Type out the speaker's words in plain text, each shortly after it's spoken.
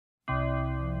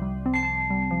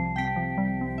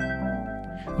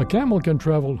A camel can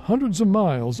travel hundreds of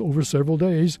miles over several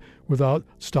days without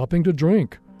stopping to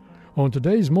drink. On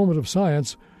today's Moment of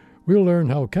Science, we'll learn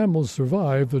how camels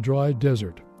survive the dry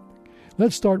desert.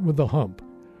 Let's start with the hump.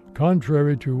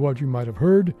 Contrary to what you might have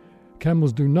heard,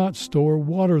 camels do not store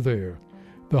water there.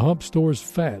 The hump stores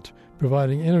fat,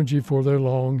 providing energy for their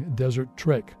long desert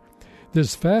trek.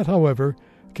 This fat, however,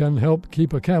 can help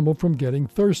keep a camel from getting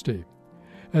thirsty.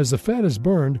 As the fat is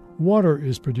burned, water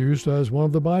is produced as one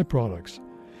of the byproducts.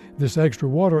 This extra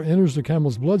water enters the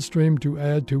camel's bloodstream to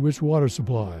add to its water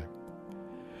supply.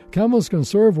 Camels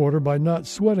conserve water by not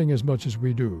sweating as much as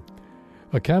we do.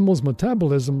 A camel's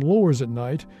metabolism lowers at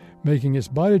night, making its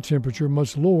body temperature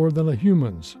much lower than a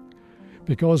human's.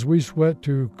 Because we sweat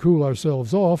to cool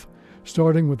ourselves off,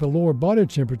 starting with a lower body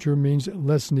temperature means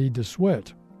less need to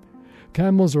sweat.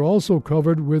 Camels are also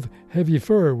covered with heavy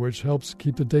fur, which helps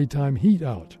keep the daytime heat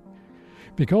out.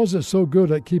 Because it's so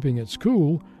good at keeping it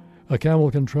cool, a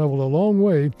camel can travel a long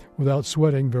way without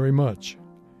sweating very much.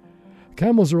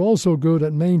 Camels are also good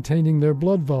at maintaining their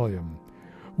blood volume.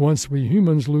 Once we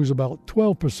humans lose about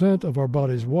 12% of our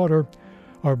body's water,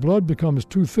 our blood becomes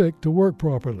too thick to work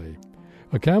properly.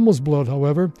 A camel's blood,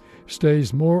 however,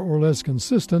 stays more or less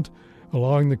consistent,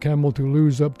 allowing the camel to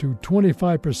lose up to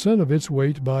 25% of its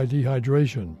weight by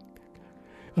dehydration.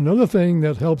 Another thing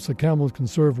that helps a camel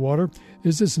conserve water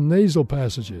is its nasal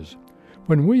passages.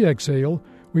 When we exhale,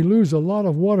 we lose a lot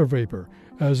of water vapor,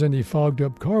 as any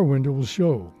fogged-up car window will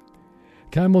show.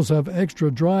 Camels have extra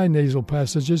dry nasal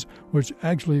passages which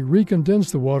actually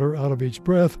recondense the water out of each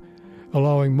breath,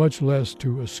 allowing much less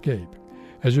to escape.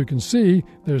 As you can see,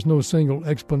 there's no single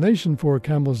explanation for a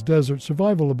camel's desert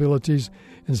survival abilities.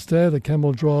 Instead, a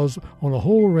camel draws on a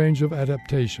whole range of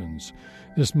adaptations.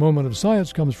 This Moment of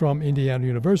Science comes from Indiana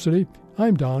University.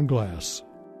 I'm Don Glass.